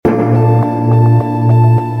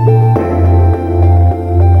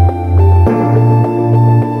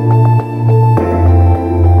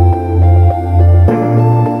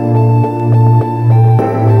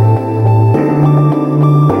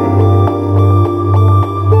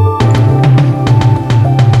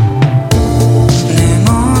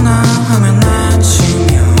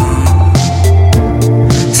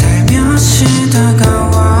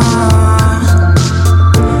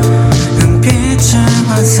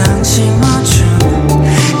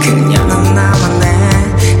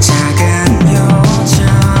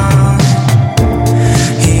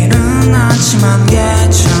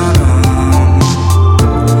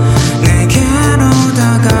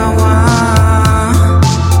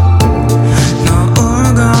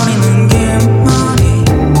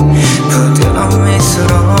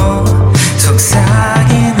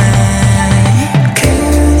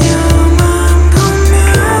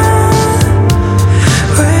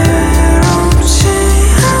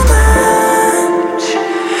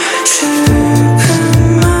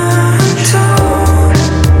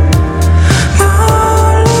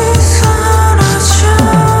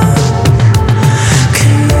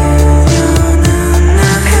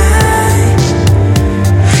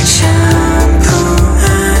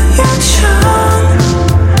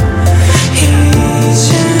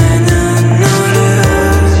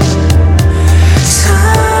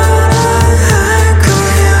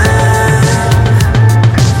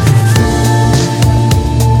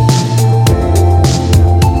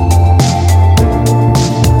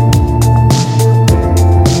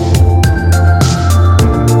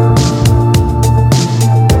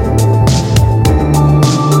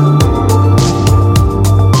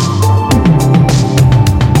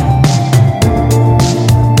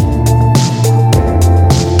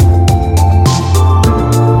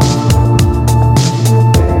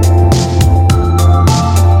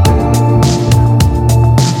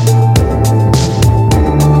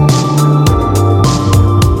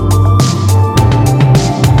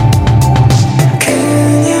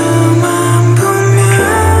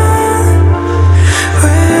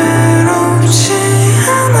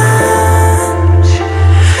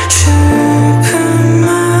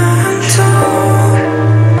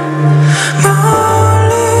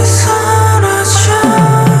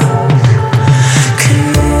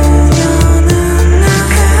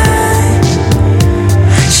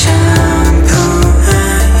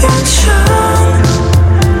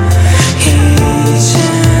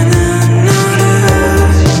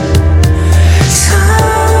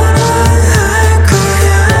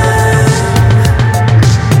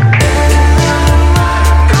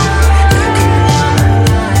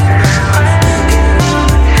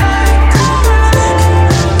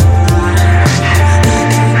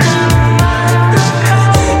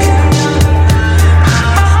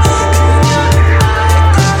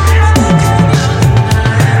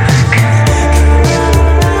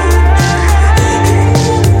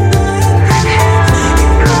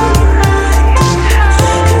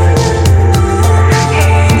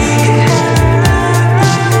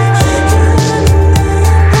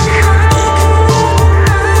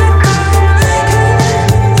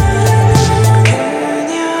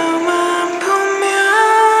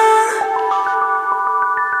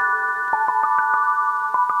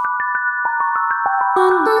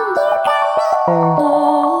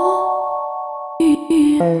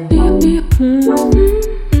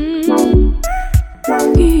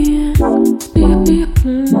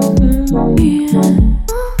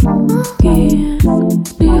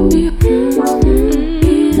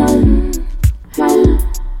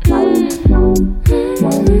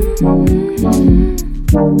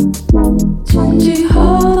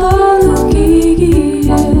진지하다 느끼기에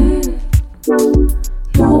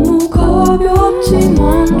너무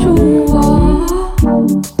가볍지만 좋아.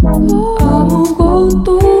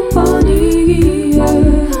 아무것도 아니기에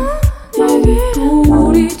또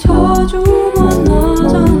우리 자주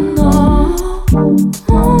만나잖아.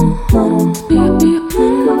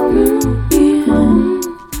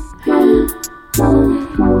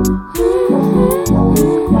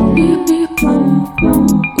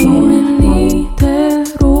 우린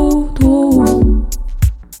이대로도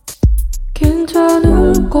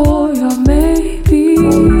괜찮을 거야 maybe.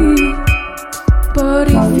 But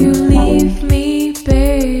if you leave me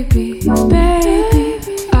baby,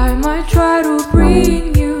 I might try to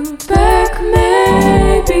bring you back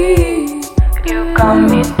maybe. You got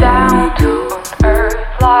me down to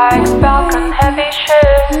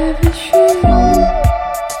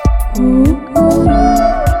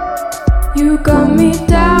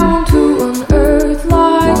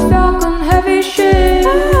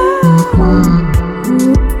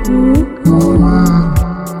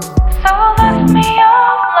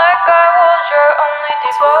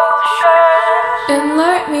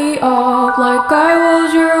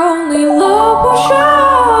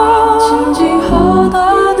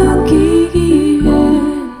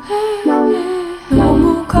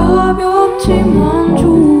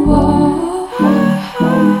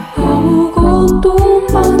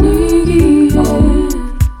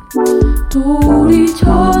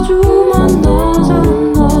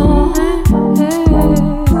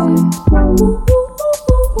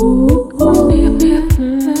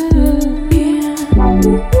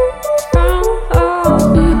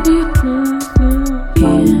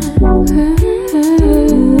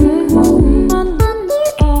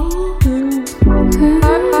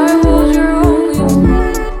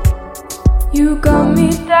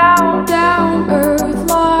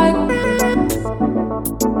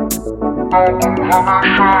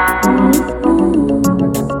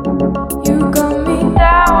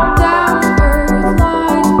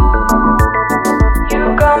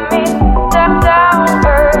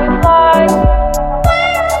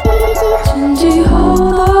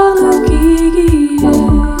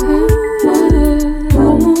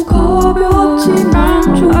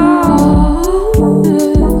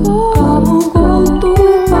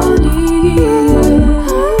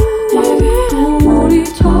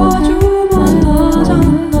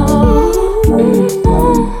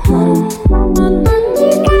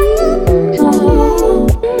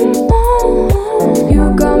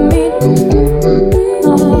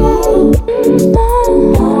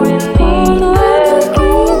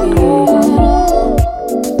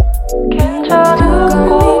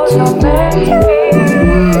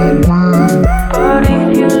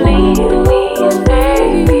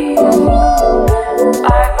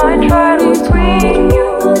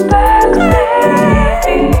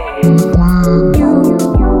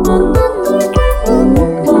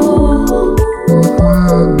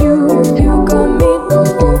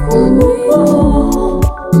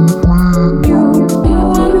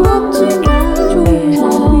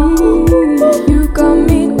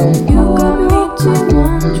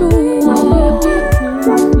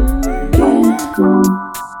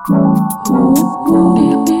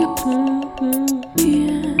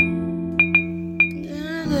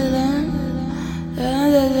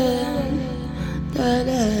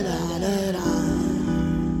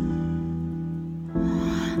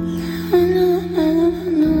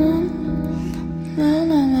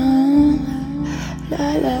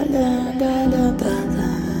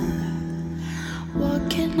What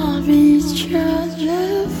can I reach your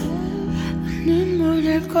love?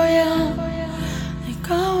 눈물일 거야.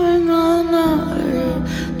 네가 얼마나 나를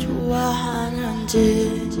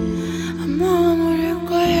좋아하는지 아마 모를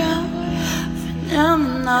거야.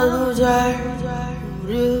 왜냐면 나도 잘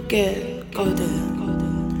모르겠거든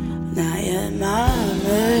나의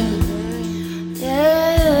마음을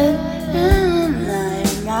나의 마음을 나의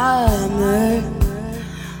마음을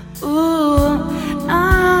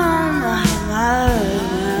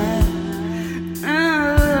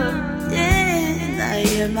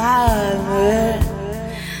나의 마음을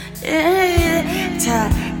잘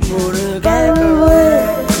모르겠거든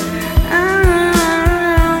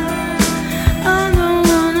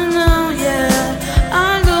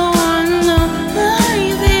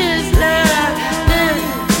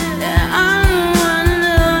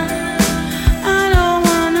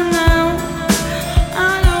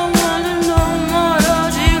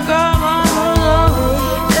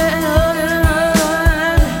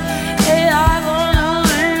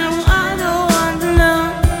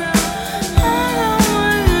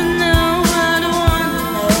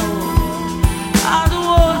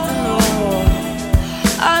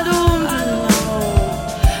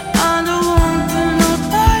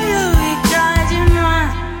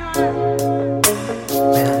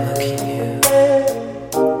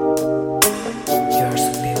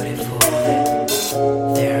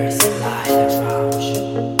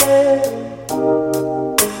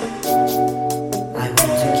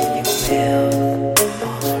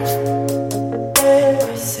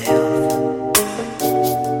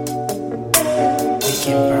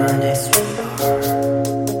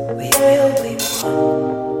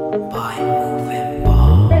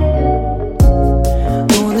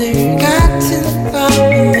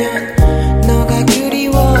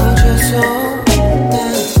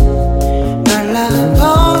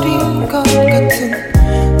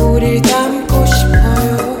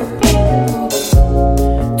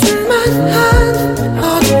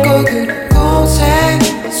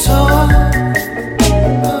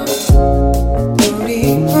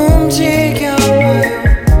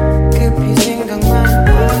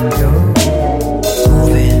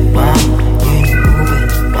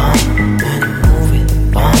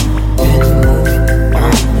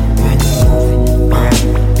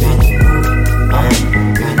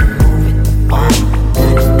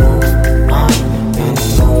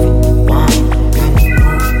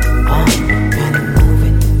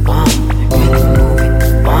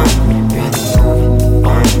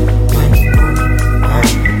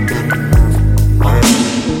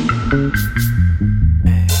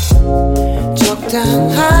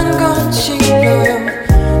적당한 건씩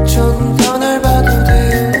너요 조금 더 날 봐도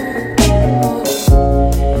돼요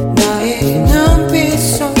나의 눈빛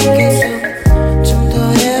속에서 좀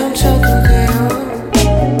더 헤엄쳐도 돼요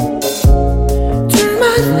둘만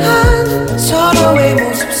하는 서로의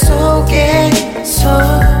모습 속에서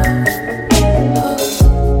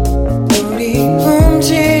우리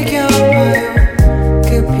움직여봐요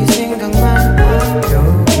급히 생각만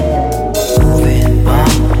해요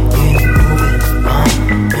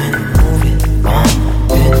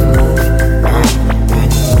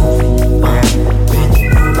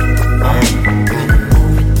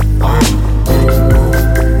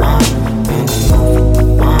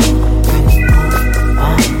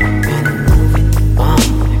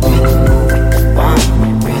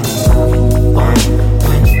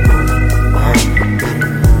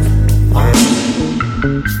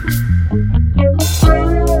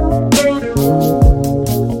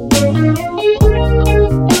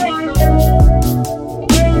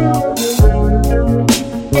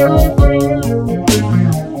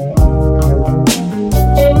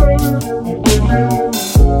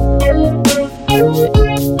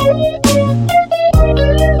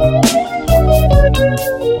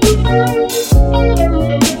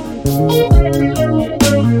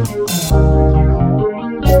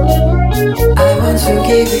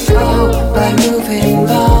Give it all by moving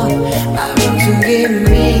on. I want to give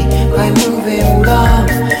me by moving on.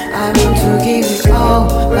 I want to give it all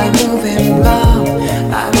by moving on.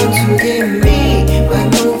 I want to give me by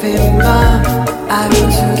moving on. I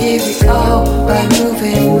want to give it all by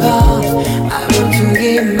moving on. I want to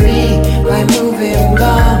give me by moving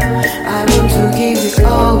on. I want to give it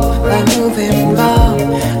all by moving on.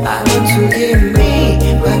 I want to give me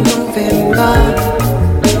by moving on.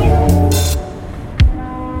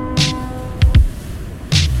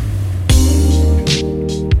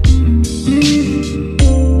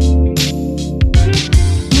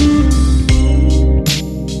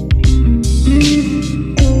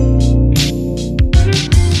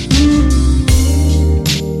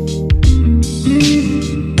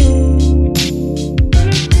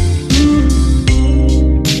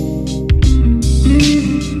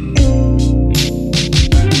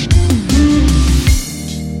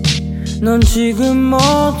 지금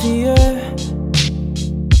어디에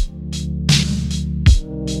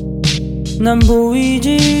난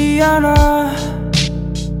보이지 않아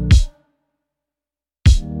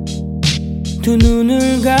두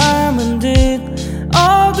눈을 감은 듯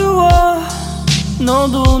어두워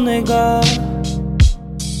너도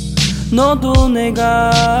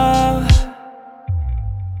내가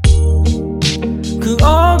그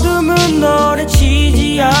어둠은 너를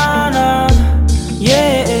치지 않아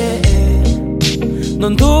yeah.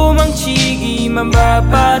 넌 도망치기만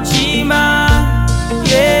바빴지만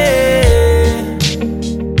yeah.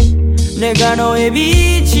 내가 너의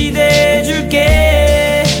빛이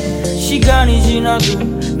돼줄게 시간이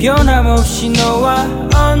지나도 변함없이 너와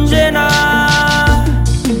언제나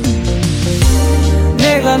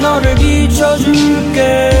내가 너를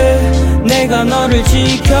비춰줄게 내가 너를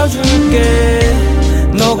지켜줄게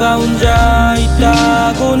너가 혼자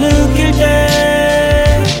있다고 느낄 때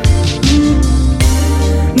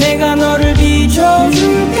내가 너를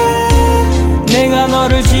비춰줄게 내가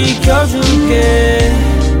너를 지켜줄게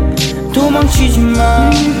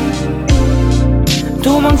도망치지마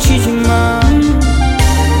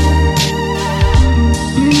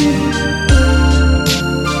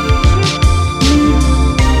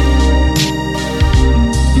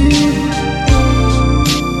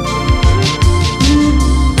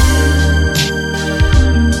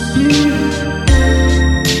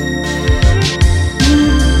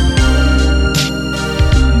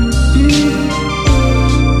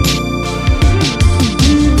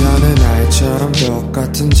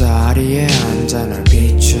똑같은 자리에 앉아 널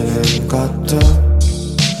비추는 것도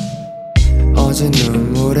어제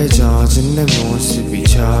눈물에 젖은 내 모습이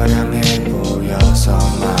저량해 보여서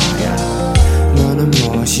말야 너는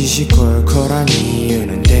뭐 시시콜콜한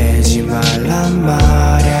이유는 대지 말란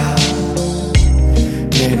말야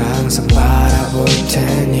내가 항상 바라볼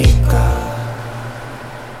테니까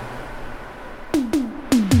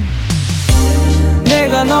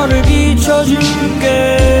내가 너를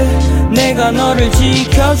비춰줄게 내가 너를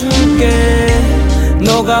지켜줄게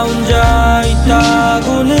너가 혼자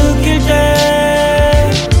있다고 느낄 때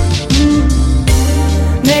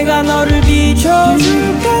내가 너를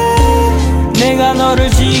비춰줄게 내가 너를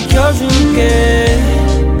지켜줄게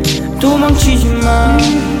도망치지마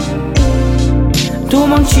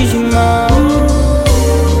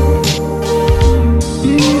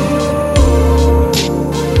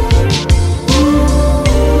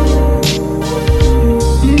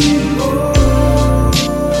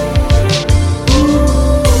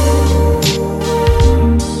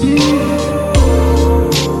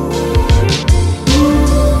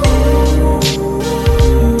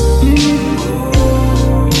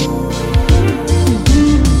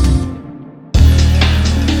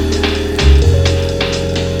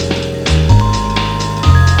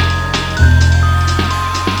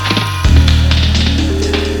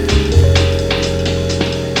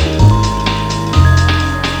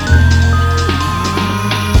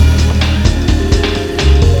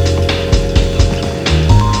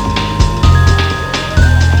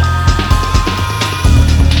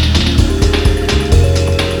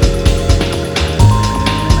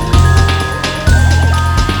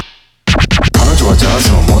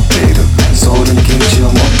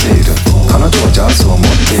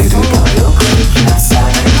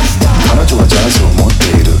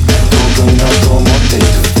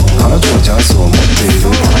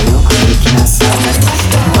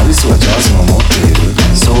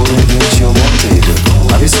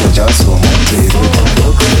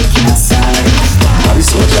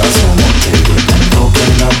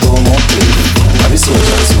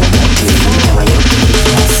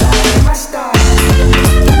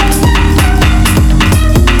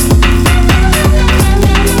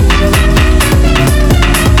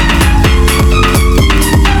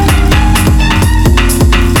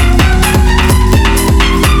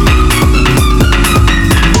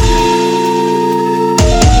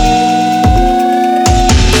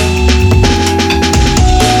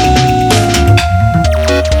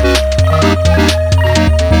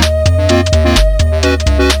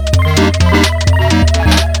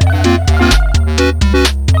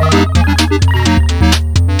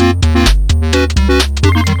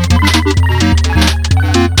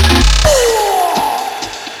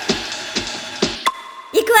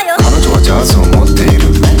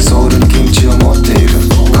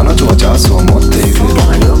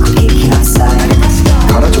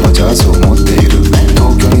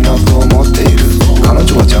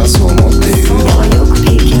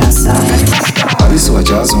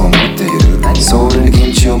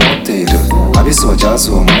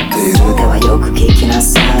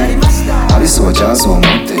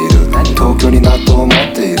東京に納豆を持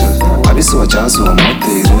っているアビスはジャズを持って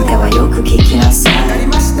いるではよく聞きなさい。やり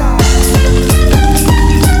ました。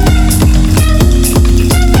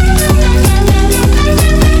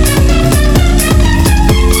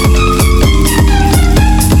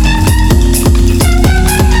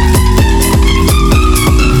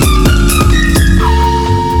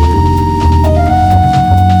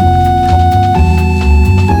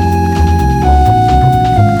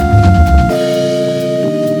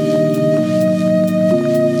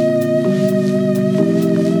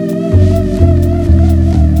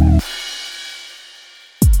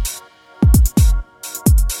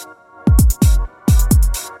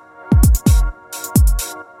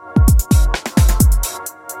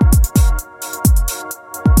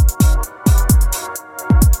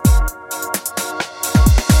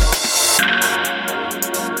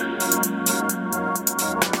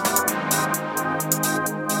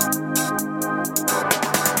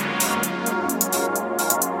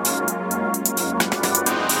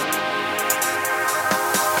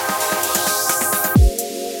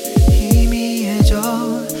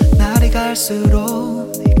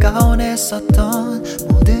갈수록 내가 원했었던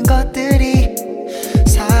모든 것들이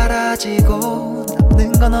사라지고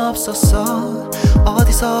남는 건 없었어.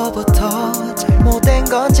 어디서부터 잘못된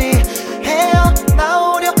건지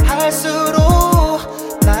헤어나오려 할수록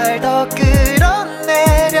날 더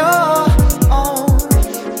끌어내려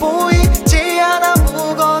보이지 않아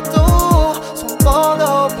무것도 손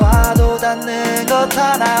뻗어봐도 닿는 것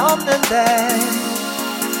하나 없는데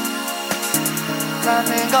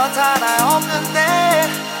닿는 것 하나 없는데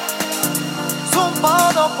손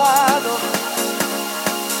뻗어봐도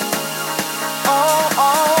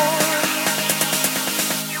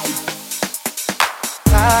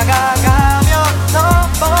다가가면 더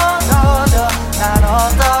멀어져. 난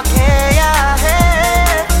어떻게 해야 해.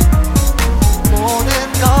 모든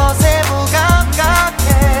것에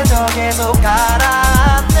무감각해져. 계속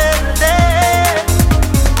가라앉는데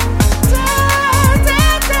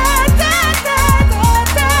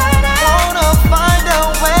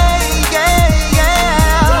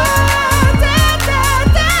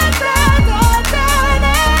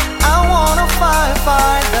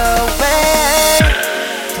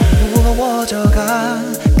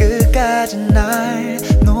끝까지 날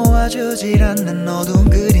놓아주질 않는 어두운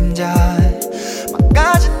그림자.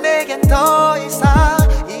 망가진 내겐 더 이상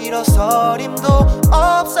일어서림도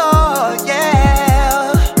없어.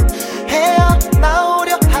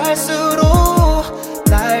 헤어나오려 할수록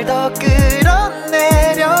날 더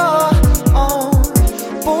끌어내려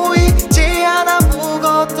보이지 않아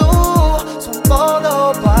무것도 손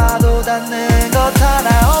뻗어봐도 닿는 것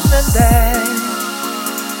하나 없는데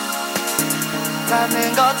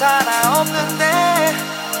닿는 것 하나 없는데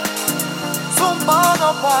손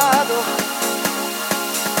뻗어봐도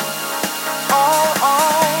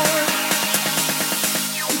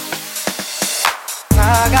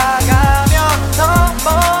다가가면 더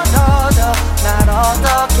멀어져. 난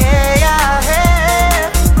어떻게 해야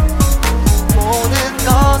해. 모든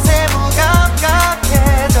것에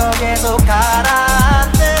무감각해져. 계속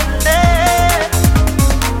가라앉는데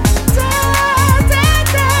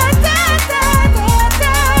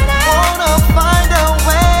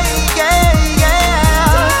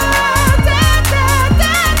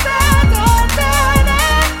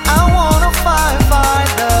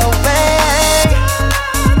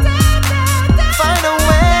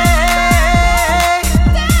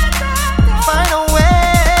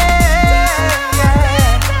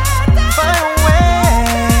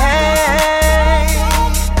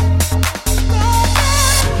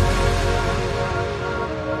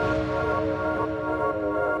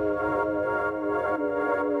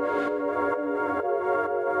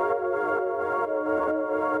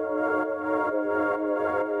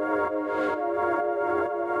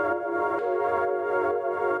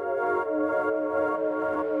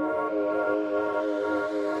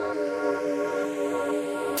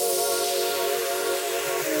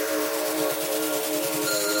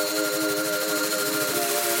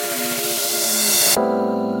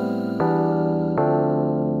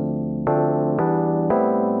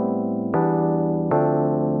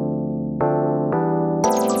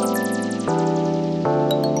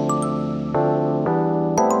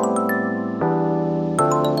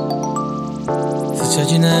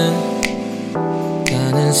스쳐지는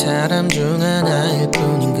가는 사람 중 하나일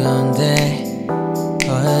뿐인 건데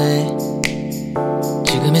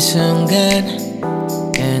지금의 순간에는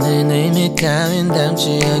의미 따윈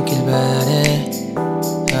담지 않길 바래.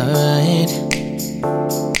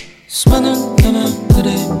 수많은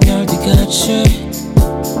밤하늘의 별들같이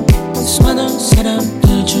수많은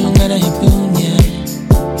사람들 중 하나일 뿐이야.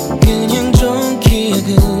 그녀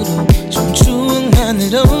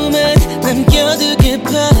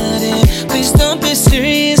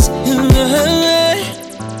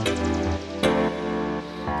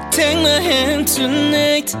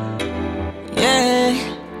tonight. Yeah.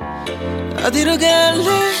 어디로 갈래?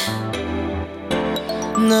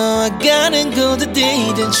 No, I gotta go the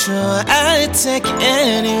day then sure I'll take you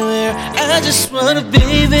anywhere. I just wanna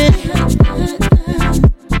baby.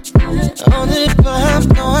 오늘 밤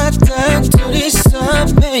너와 단 둘이서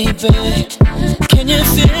baby. Can you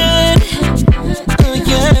feel it? Oh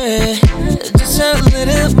yeah. Just a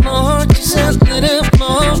little more, just a little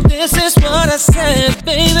more. This is what I said,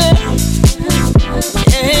 baby.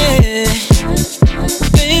 Yeah.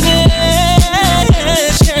 Baby,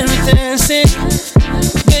 shall we dance it?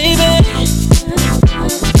 Baby,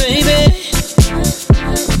 baby,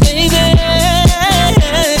 baby,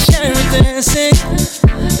 shall we dance it?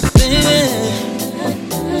 Baby,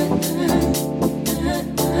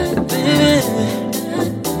 baby, baby.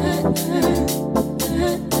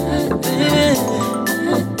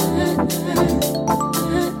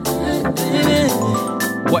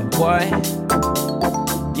 What?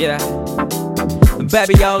 Yeah.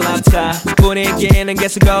 Baby 올라타 분위기는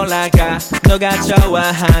계속 올라가 너가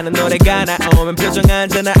좋아하는 노래가 나오면 표정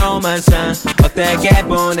앉아 나오만상 어때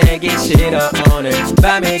보내기 싫어 오늘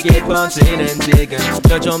밤이 깊어지는 지금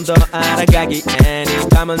널 좀 더 알아가기엔 이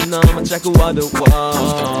밤은 너무 자꾸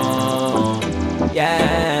어두워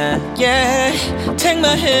Yeah, Yeah, take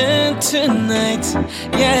my hand tonight.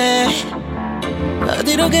 Yeah,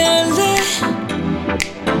 어디로 갈래?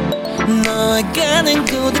 No, I gotta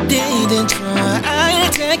go the day then try. I'll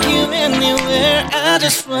take you anywhere. I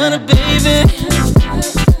just wanna, baby.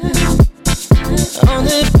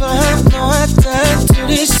 오늘 밤 너와 단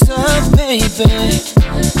둘이서, baby.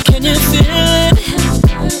 Can you feel it?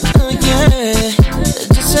 Oh yeah.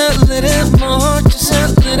 Just a little more, just a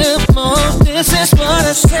little more. This is what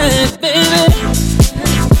I said, baby.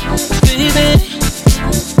 Baby,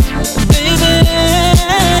 baby,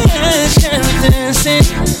 shall we dance it?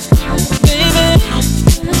 Baby,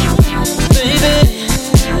 baby,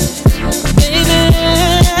 baby,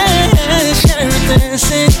 shall we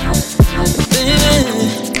dance it? Baby,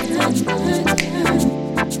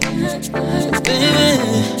 baby,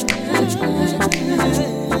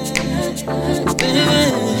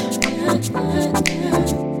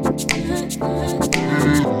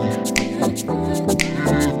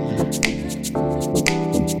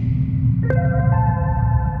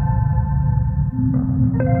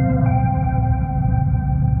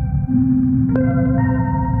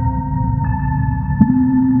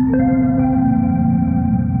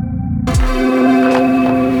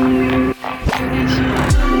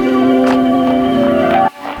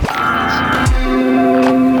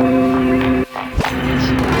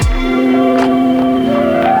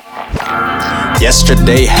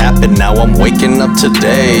 Yesterday happened, now I'm waking up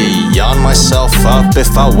today. Yawn myself up,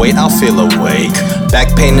 if I wait I'll feel awake.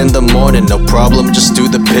 Back pain in the morning, no problem, just do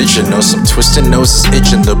the pigeon. Know some twisted noses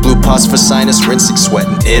itching, the blue pause for sinus rinsing.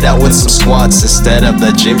 Sweating it out with some squats instead of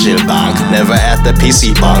the gym bang. Never at the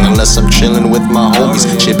PC bang unless I'm chilling with my homies.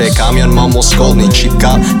 집에 가면 mom will scold me. Cheek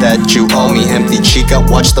out that you owe me, empty cheek out,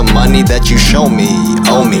 watch the money that you show me.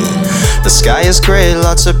 Owe me. The sky is gray,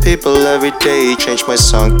 lots of people every day. Change my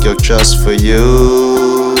성격 just for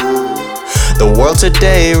you. The world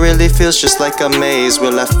today really feels just like a maze.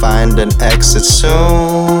 Will I find an exit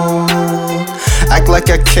soon? Act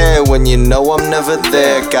like I care when you know I'm never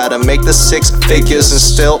there. Gotta make the 6 figures and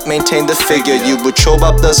still maintain the figure. You but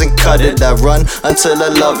chobab doesn't cut it. I run until I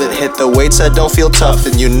love it. Hit the weights, I don't feel tough,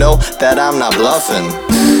 and you know that I'm not bluffing.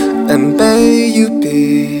 And may you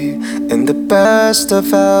be in the best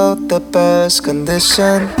of health, the best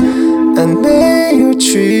condition. And may your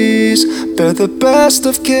trees bear the best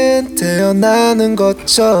of kin 태어나는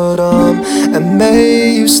것처럼. And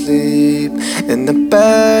may you sleep in the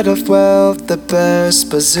bed of wealth, the best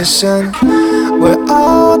position, where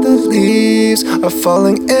all the leaves are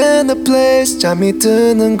falling into place. 잠이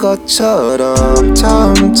드는 것처럼,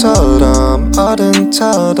 처음처럼,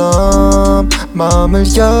 어른처럼 마음을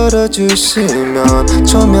열어주시면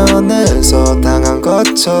초면에서 당한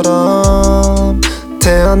것처럼,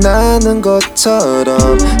 태어나는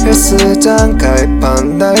것처럼, 헬스장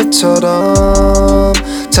가입한 날처럼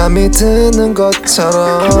잠이 드는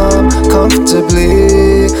것처럼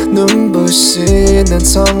comfortably 눈부시는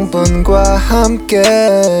성분과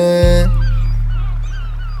함께.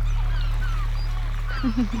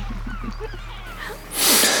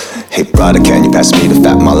 Hey brother, can you pass me the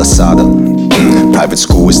fat malasada? Private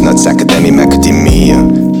school is nuts, academy macadamia.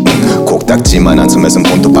 꼭 닦지만 한숨에선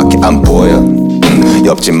본도밖에 안 보여.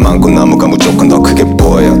 옆집 많고 나무가 무조건 더 크게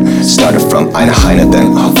보여. Started from Aina Haina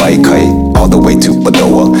then Hawaii Kai all the way to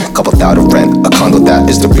Odoa. Couple thousand rent, a condo, that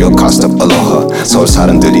is the real cost of aloha. 서울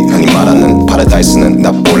사람들이 흔히 말하는 파라다이스는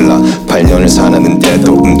나 몰라. 8년을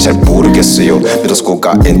사는데도 잘 모르겠어요. Middle school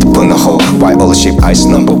got into put a hole. Why all the shape ice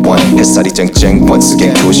number one. 햇살이 쨍쨍 once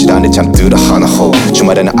again 교실 안에 잠들어 하나 호.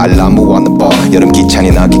 주말에는 알람을 왔는 법. 여름 귀찮이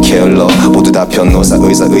나게 케어러. 모두 다 변호사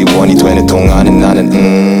의사 의원이 되는 동안은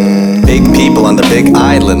나는 Big people on the big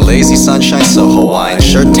island, lazy sunshine so Hawaiian.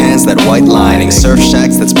 Shirt tans, that white lining, surf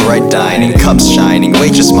shacks, that's bright dining. Cups shining,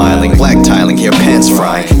 waitress smiling, black tiling, hair pants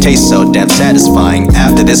frying. Taste so damn satisfying.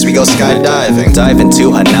 After this we go skydiving. Dive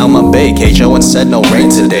into Hanauma Bay. KJO said no rain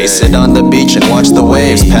today. Sit on the beach and watch the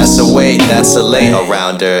waves pass away. That's a lay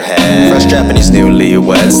around her head. Fresh Japanese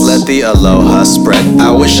newlyweds, let the aloha spread.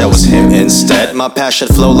 I wish I was him instead. My passion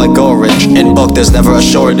flow like orange. In bulk there's never a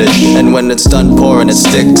shortage. And when it's done pouring it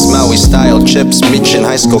sticks. Maui style chips, Meech in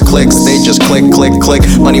high school cliques. They just click, click, click.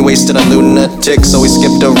 Money wasted on lunatics, so we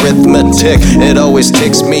skipped arithmetic. It always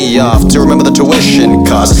ticks me off to remember the tuition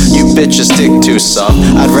cost. You bitches stick too soft.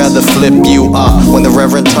 I'd rather flip you off. When the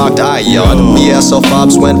reverend talked, I yawned. Yeah, so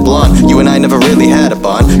fobs went blonde. You and I never really had a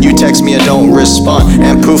bond. You text me, I don't respond,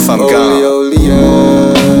 and poof, I'm gone.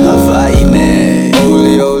 Hawaii ne,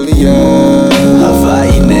 Hawaii ne,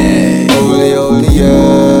 Hawaii ne, Hawaii ne.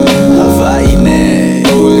 Hawaii ne,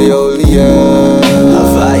 Hawaii ne,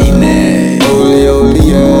 Hawaii ne, Hawaii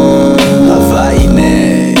ne, Hawaii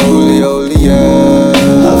ne.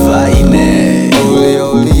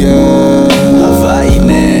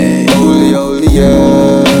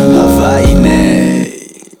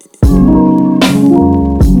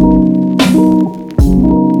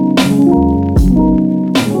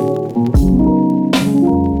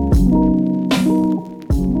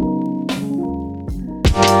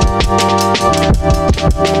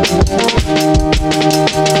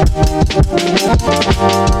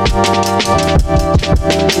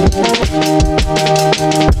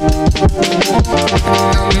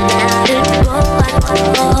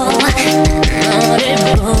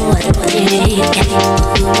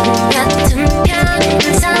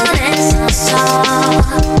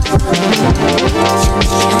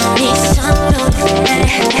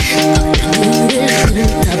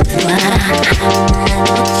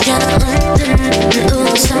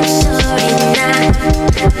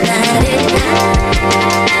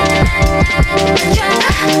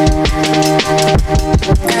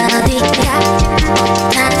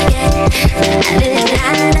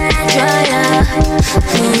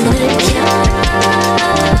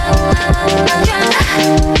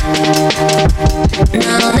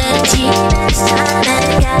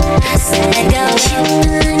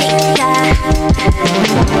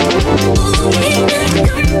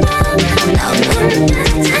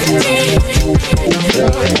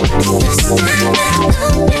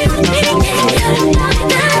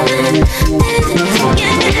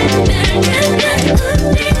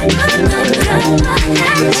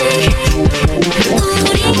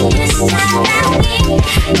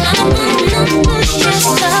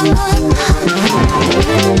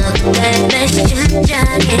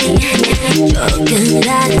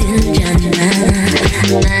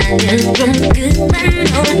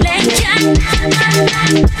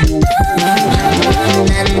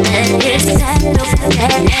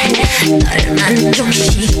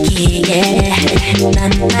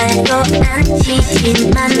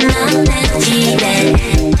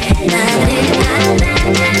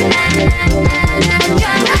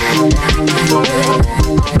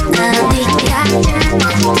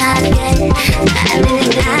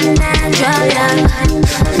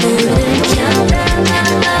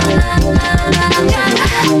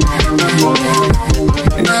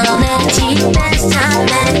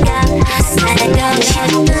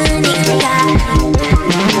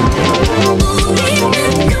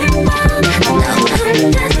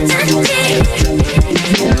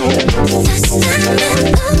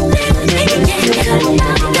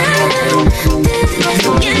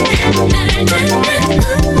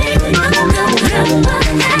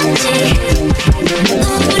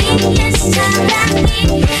 Yes.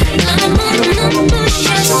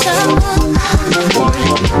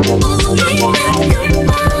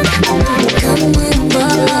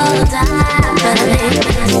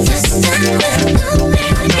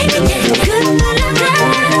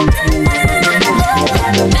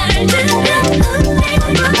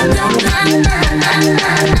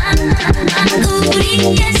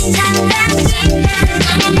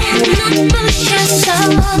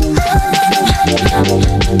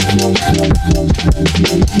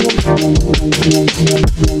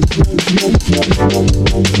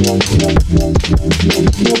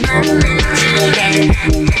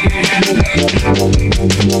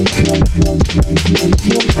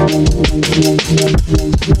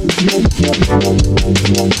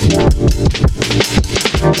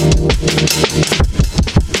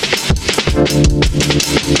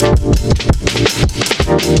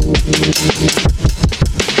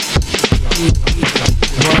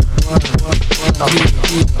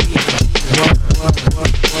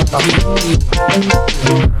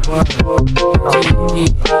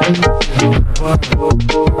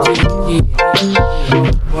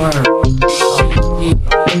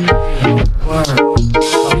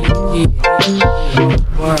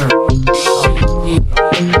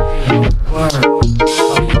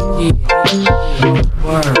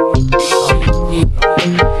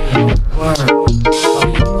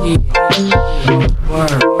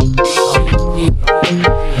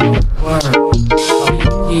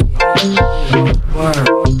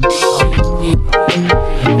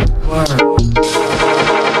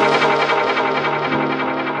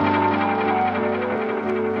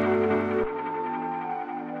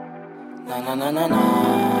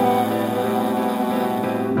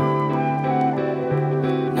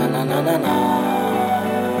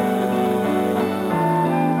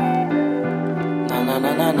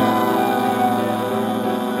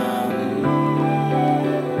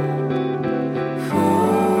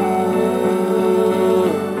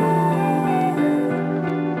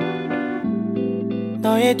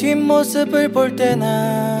 너의 뒷모습을 볼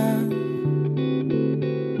때나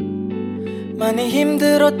많이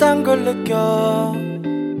힘들었단 걸 느껴.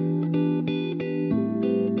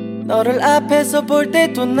 너를 앞에서 볼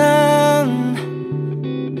때도 난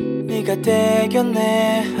네가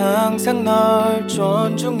되겠네. 항상 널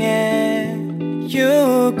존중해.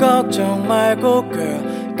 You 걱정 말고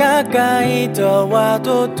girl, 가까이 더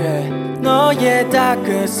와도 돼. 너의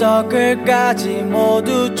다크서클까지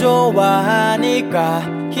모두 좋아하니까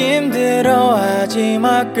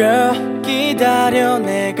힘들어하지마 girl. 기다려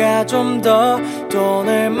내가 좀 더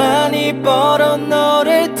돈을 많이 벌어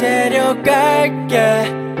너를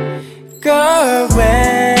데려갈게. Girl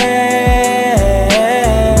왜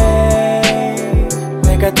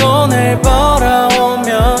내가 돈을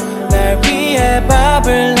벌어오면 날 위해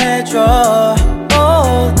밥을 해줘.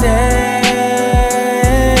 All day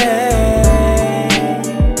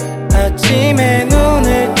아침에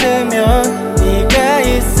눈을 뜨면 네가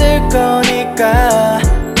있을 거니까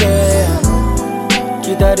yeah.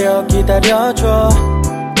 기다려줘.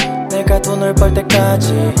 내가 돈을 벌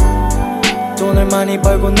때까지. 돈을 많이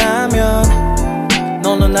벌고 나면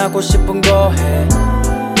너는 하고 싶은 거 해.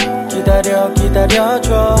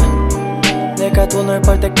 기다려줘. 내가 돈을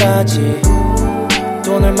벌 때까지.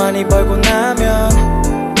 돈을 많이 벌고 나면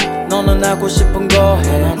너는 하고 싶은 거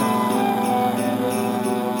해.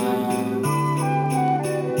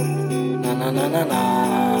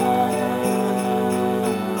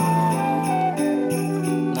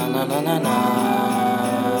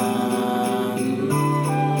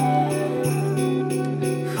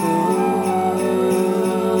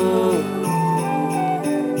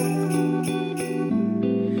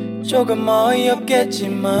 조금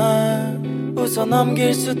어이없겠지만 웃어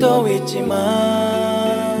넘길 수도 있지만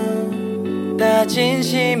다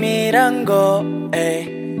진심이란 거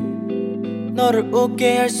에이. 너를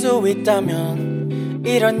웃게 할 수 있다면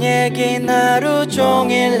이런 얘긴 하루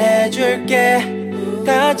종일 해줄게.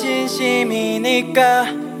 다 진심이니까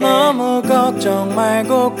너무 걱정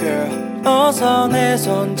말고 girl, 어서 내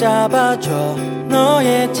손 잡아줘.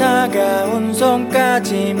 너의 차가운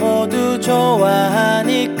손까지 모두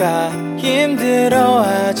좋아하니까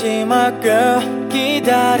힘들어하지마 girl.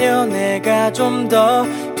 기다려 내가 좀 더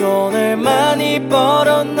돈을 많이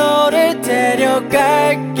벌어 너를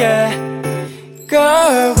데려갈게.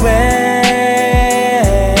 Girl 왜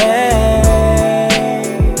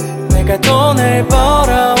내가 돈을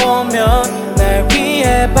벌어오면 날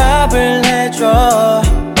위해 밥을 해줘.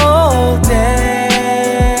 All day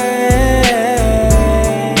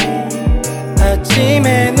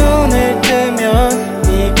아침에 눈을 뜨면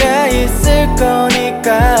네가 있을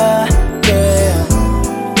거니까 yeah.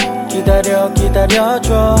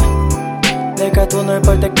 기다려줘. 내가 돈을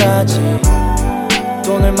벌 때까지.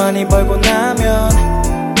 돈을 많이 벌고 나면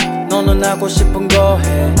너는 하고 싶은 거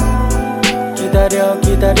해.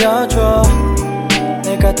 기다려줘.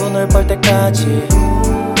 내가 돈을 벌 때까지.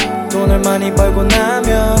 돈을 많이 벌고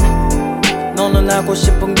나면 너는 하고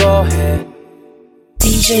싶은 거 해.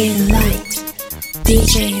 DJ Light,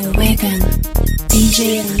 DJ Wagon,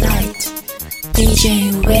 DJ Light,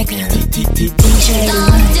 DJ Wagon, DJ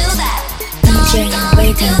Light, DJ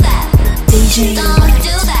Wagon, DJ Light,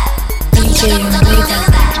 DJ Wagon.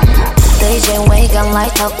 DJ Wagon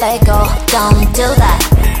Light up 빼고 Don't do that.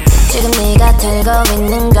 지금 네가 들고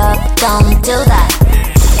있는 것 Don't do that.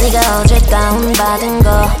 네가 어제 다운받은 거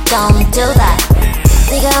Don't do that.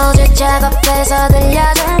 네가 어제 작업해서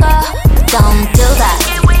들려준 거 Don't do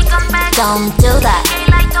that. Don't do that.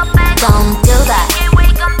 Don't do that.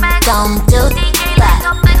 Don't do that.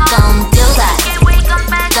 Don't do that.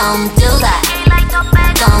 Don't do that.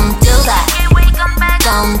 Don't do that.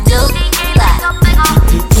 Don't do that.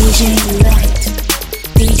 DJ Light,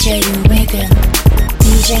 DJ Wagon,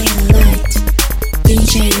 DJ Light,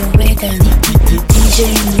 DJ Wagon, DJ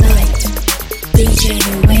Light, DJ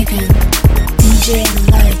Wagon, DJ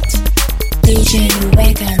Light, DJ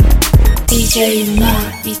Wagon. DJ 마,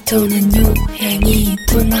 이 톤은 유행이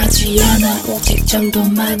톤하지 않아 오직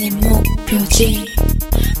정도만이 목표지.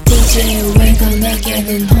 DJ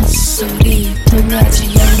웨건에게는 헛소리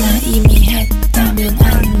통하지 않아 이미 했다면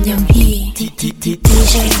안녕히. DJ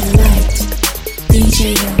Light,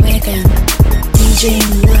 DJ Wagon, DJ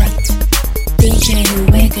Light, DJ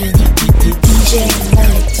Wagon, DJ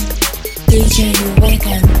Light, DJ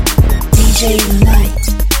Wagon, DJ Light,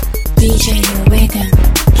 DJ Wagon.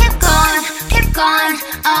 Keep going, keep going,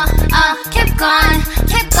 keep going,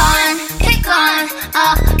 keep going, keep going,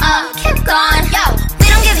 keep going. Yo, we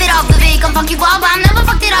don't give it up, but we gon' funk you up. I never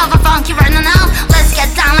fucked it up, I funk you right now. Let's get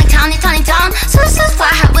down like Tony Town. So fly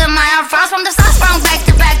high with my arm frost. From the stars, from back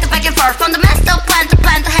to back and forth. From the mess to plan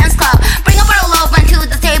to hands club. Bring a bottle open to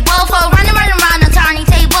the table. For running around the turning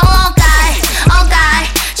table. Oh guy,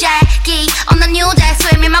 Jackie on the new deck.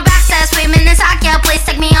 Swimming my backside, swimming in sake. Please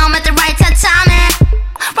take me home at the right time.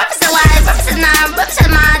 Represent life, represent now, represent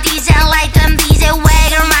my DJ like them DJ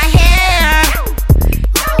Wagon right here.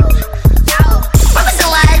 Represent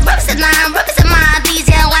life, represent now, represent my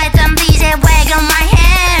DJ like them DJ Wagon right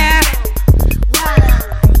here.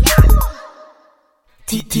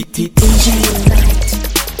 DJ Light,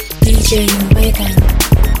 DJ Wagon,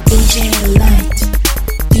 DJ Light,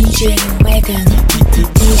 DJ Wagon,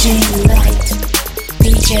 DJ Light,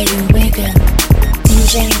 DJ Wagon,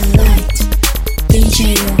 DJ Light, DJ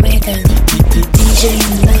Wagon, DJ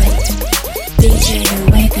Light, DJ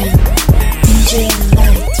Wagon, DJ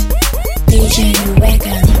Light, DJ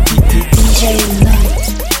Wagon, DJ Light,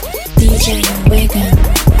 DJ Wagon,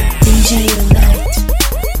 DJ Light,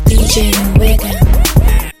 DJ Wagon.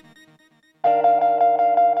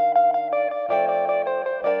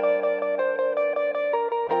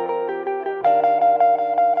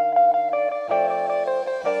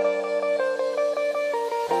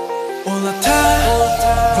 올라타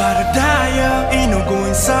ride or die ain't no go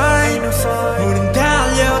inside 우린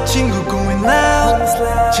달려 친구 going loud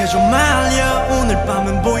제조 말려 오늘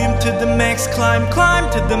밤은 보임 to the max climb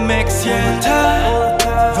to the max yeah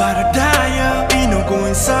올라타 ride or die ain't no go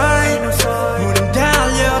inside 우린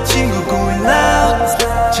달려 친구 going loud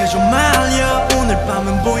제조 말려 오늘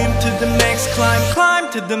밤은 보임 to the max climb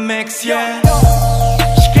to the max yeah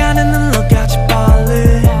시간은 흘러가지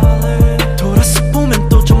빨리 돌아서 보면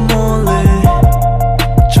또 좀 멀리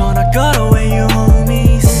전화 걸어 where you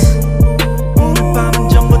homies 오늘 밤은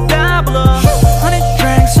전부 다 불러 Honey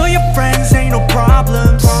drinks all your friends ain't no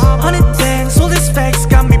problems Honey dance all these fakes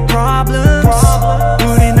got me problems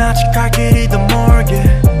우린 아직 갈 길이 더 멀게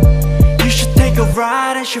You should take a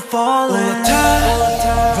ride and should fall in 올라타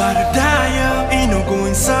ride or die ain't no go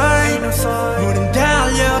inside 우린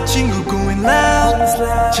달려 친구 going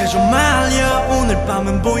loud 제조 말려 오늘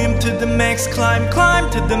밤은 보임 to the max climb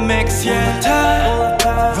to the max yeah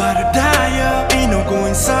ride or die ain't no go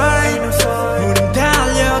inside 우린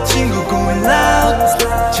달려 친구 going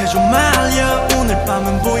loud 제조 말려 오늘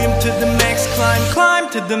밤은 보임 to the max climb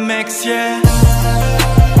to the max yeah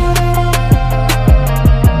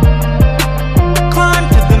climb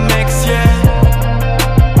to the max yeah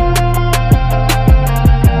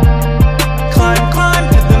climb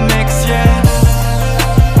to the max yeah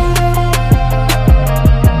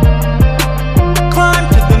climb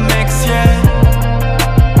to the max yeah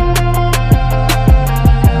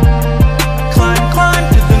climb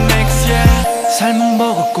to the max yeah 삶은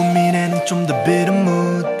버겁고 미래는 좀 더 bitter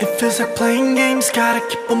mood It feels like playing games gotta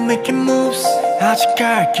keep on making moves 아직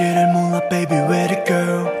갈 길을 몰라 baby where to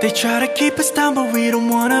go They try to keep us down but we don't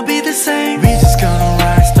wanna be the same We just gonna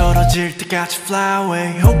rise 떨어질 때까지 fly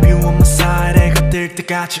away Hope you on my side 해가 뜰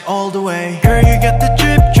때까지 all the way Girl you got the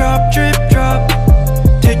drip drop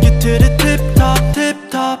Take you to the tip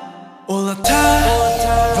top 올라타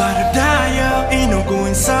ride or die ain't no go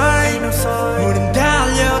inside 우린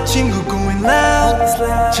달려 친구 going loud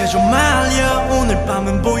제조 말려 오늘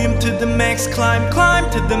밤은 보임 to the max climb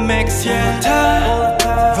to the max yeah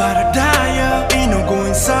ride or die ain't no go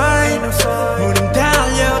inside 우린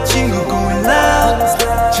달려 친구 going loud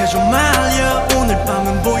제조 말려 오늘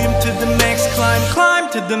밤은 보임 to the max climb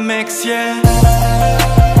to the max yeah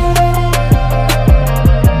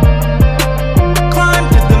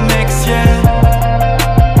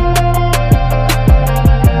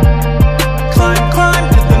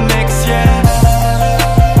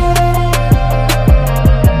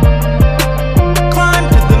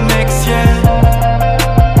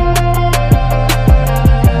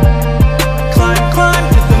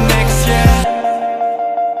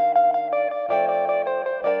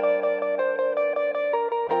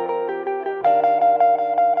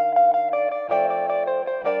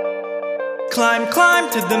Climb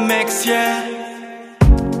to the max, yeah.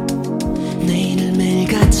 내일을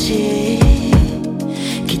매일같이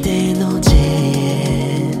기대는 어제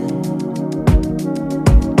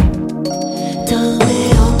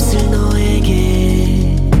다음에 없을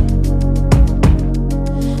너에게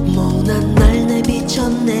모난 날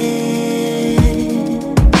내비쳤네.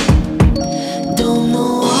 Don't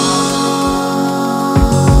know why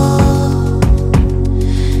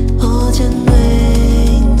어젠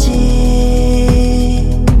왠지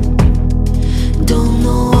Don't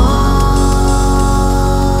know why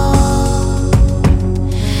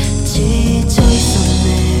지쳐 있었네.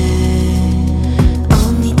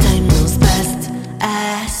 Only time knows best.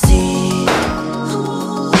 I see.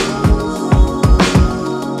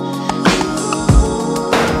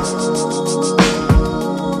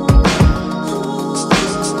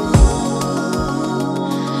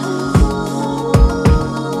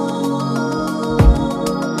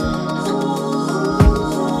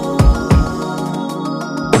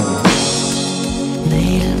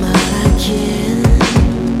 내일 말하기엔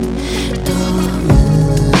너무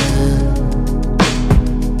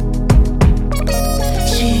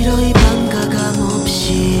싫어. 이 반가감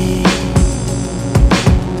없이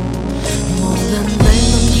모난 날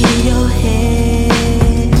넘기려 해.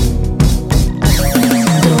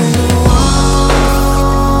 Don't know why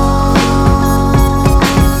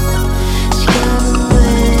시간은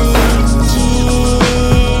왠지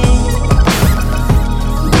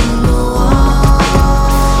Don't know why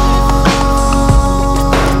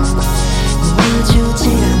와주지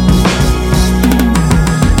않네.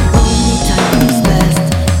 Only time knows best.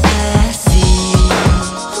 I see.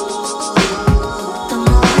 Don't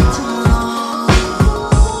know why to know.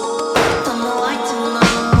 Don't know why to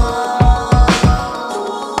know.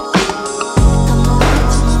 Don't know why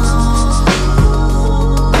to know.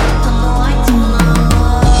 Don't know why to know.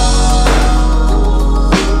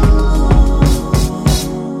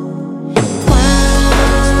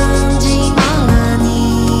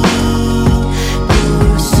 관지망하니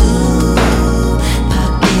볼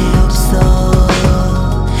수밖에 없어.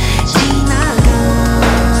 지나간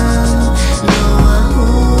너와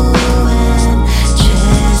후회는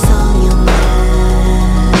최선이었네.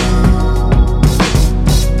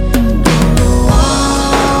 Don't know why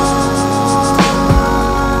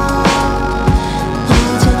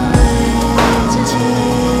어젠 왠지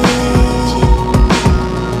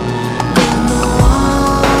Don't know why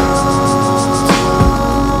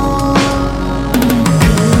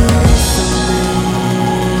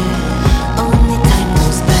Only time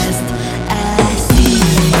knows best. I see.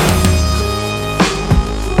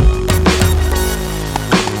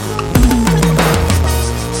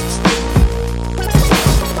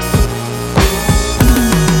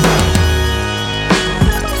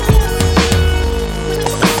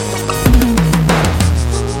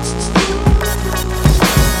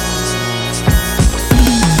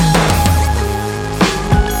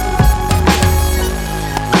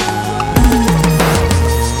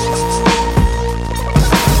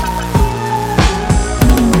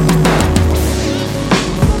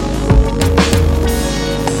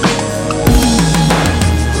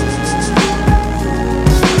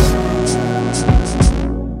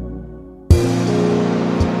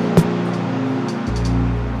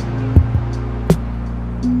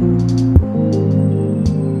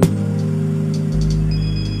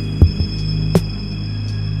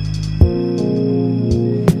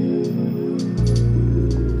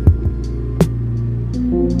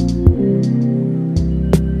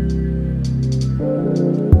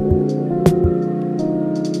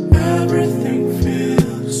 Everything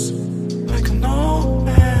feels like an old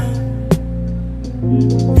man.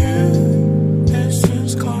 New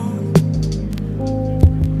is gone.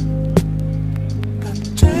 But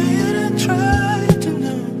didn't try to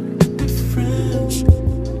know the difference.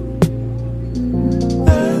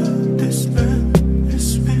 This man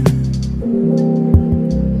is winning.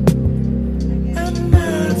 And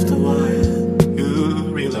after a while, you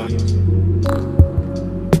realize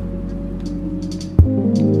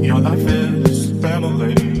your life is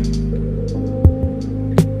family.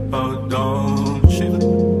 Oh, don't you?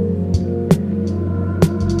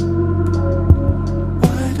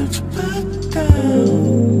 Why don't you put down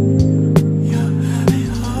your heavy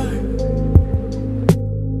heart?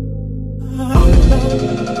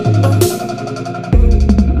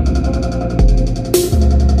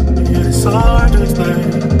 It's hard to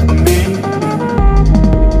explain for me.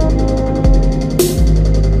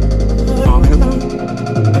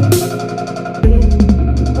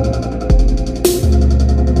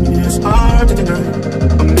 It's hard to deny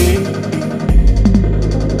for me.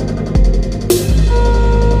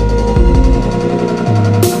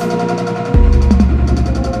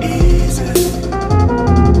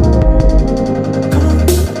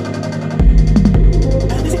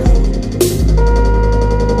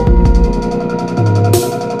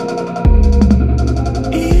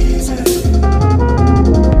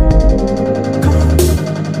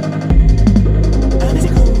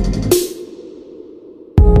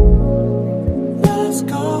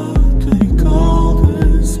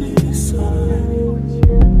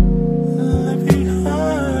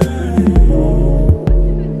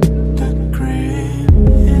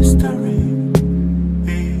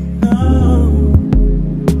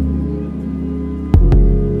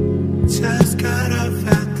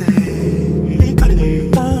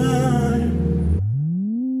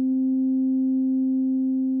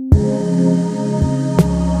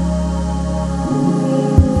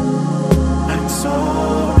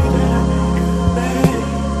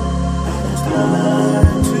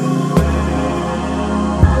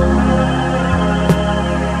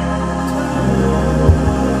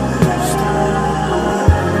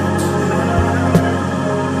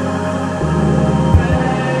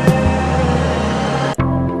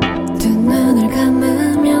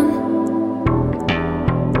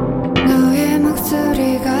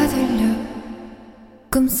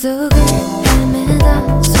 so good.